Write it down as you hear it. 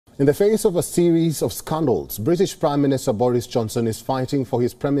In the face of a series of scandals, British Prime Minister Boris Johnson is fighting for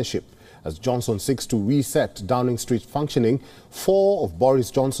his premiership. As Johnson seeks to reset Downing Street functioning, 4 of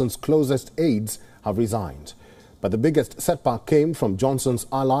Boris Johnson's closest aides have resigned. But the biggest setback came from Johnson's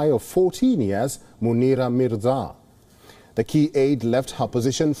ally of 14 years, Munira Mirza. The key aide left her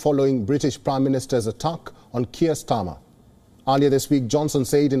position following British Prime Minister's attack on Keir Starmer. Earlier this week, Johnson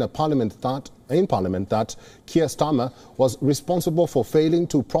said in Parliament that Keir Starmer was responsible for failing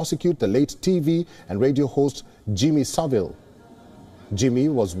to prosecute the late TV and radio host Jimmy Savile. Jimmy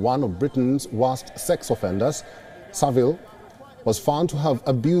was one of Britain's worst sex offenders. Savile was found to have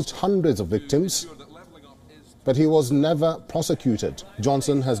abused hundreds of victims, but he was never prosecuted.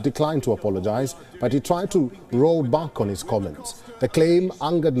 Johnson has declined to apologize, but he tried to roll back on his comments. The claim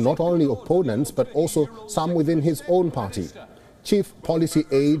angered not only opponents, but also some within his own party. Chief Policy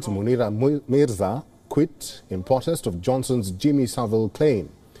Aide Munira Mirza quit in protest of Johnson's Jimmy Savile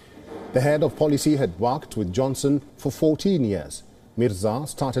claim. The head of policy had worked with Johnson for 14 years. Mirza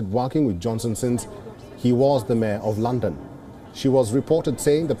started working with Johnson since he was the Mayor of London. She was reported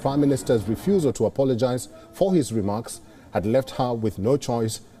saying the Prime Minister's refusal to apologize for his remarks had left her with no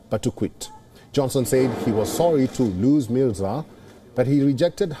choice but to quit. Johnson said he was sorry to lose Mirza, but he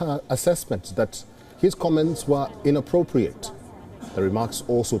rejected her assessment that his comments were inappropriate. The remarks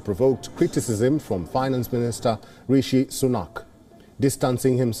also provoked criticism from Finance Minister Rishi Sunak.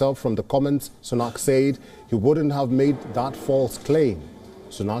 Distancing himself from the comments, Sunak said he wouldn't have made that false claim.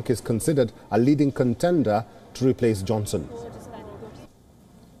 Sunak is considered a leading contender to replace Johnson.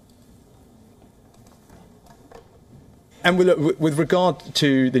 And with regard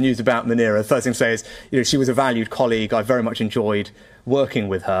to the news about Munira, the first thing to say is, she was a valued colleague. I very much enjoyed working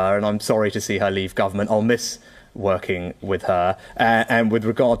with her, and I'm sorry to see her leave government. I'll miss working with her. And with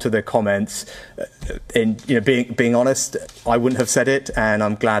regard to the comments, being honest, I wouldn't have said it, and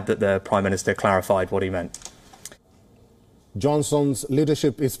I'm glad that the Prime Minister clarified what he meant. Johnson's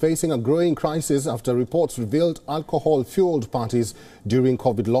leadership is facing a growing crisis after reports revealed alcohol-fueled parties during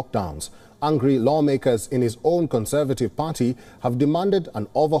COVID lockdowns. Angry lawmakers in his own Conservative Party have demanded an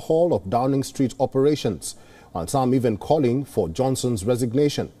overhaul of Downing Street operations, while some even calling for Johnson's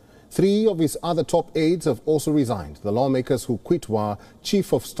resignation. 3 of his other top aides have also resigned. The lawmakers who quit were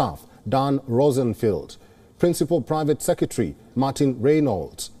Chief of Staff Dan Rosenfield, Principal Private Secretary Martin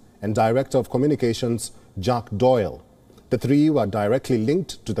Reynolds, and Director of Communications Jack Doyle. The 3 were directly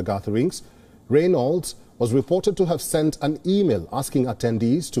linked to the gatherings. Reynolds was reported to have sent an email asking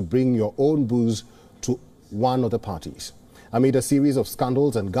attendees to bring your own booze to one of the parties. Amid a series of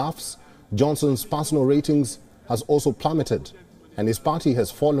scandals and gaffes, Johnson's personal ratings has also plummeted, and his party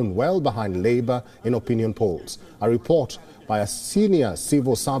has fallen well behind Labour in opinion polls. A report by a senior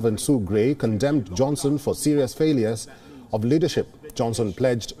civil servant, Sue Gray, condemned Johnson for serious failures of leadership. Johnson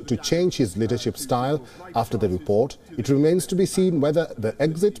pledged to change his leadership style after the report. It remains to be seen whether the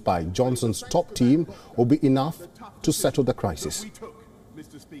exit by Johnson's top team will be enough to settle the crisis.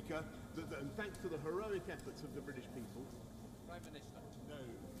 Mr. Speaker, thanks to the heroic efforts of the British people. Prime Minister. No,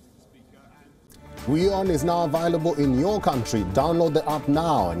 Mr. Speaker. WION is now available in your country. Download the app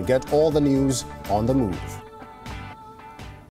now and get all the news on the move.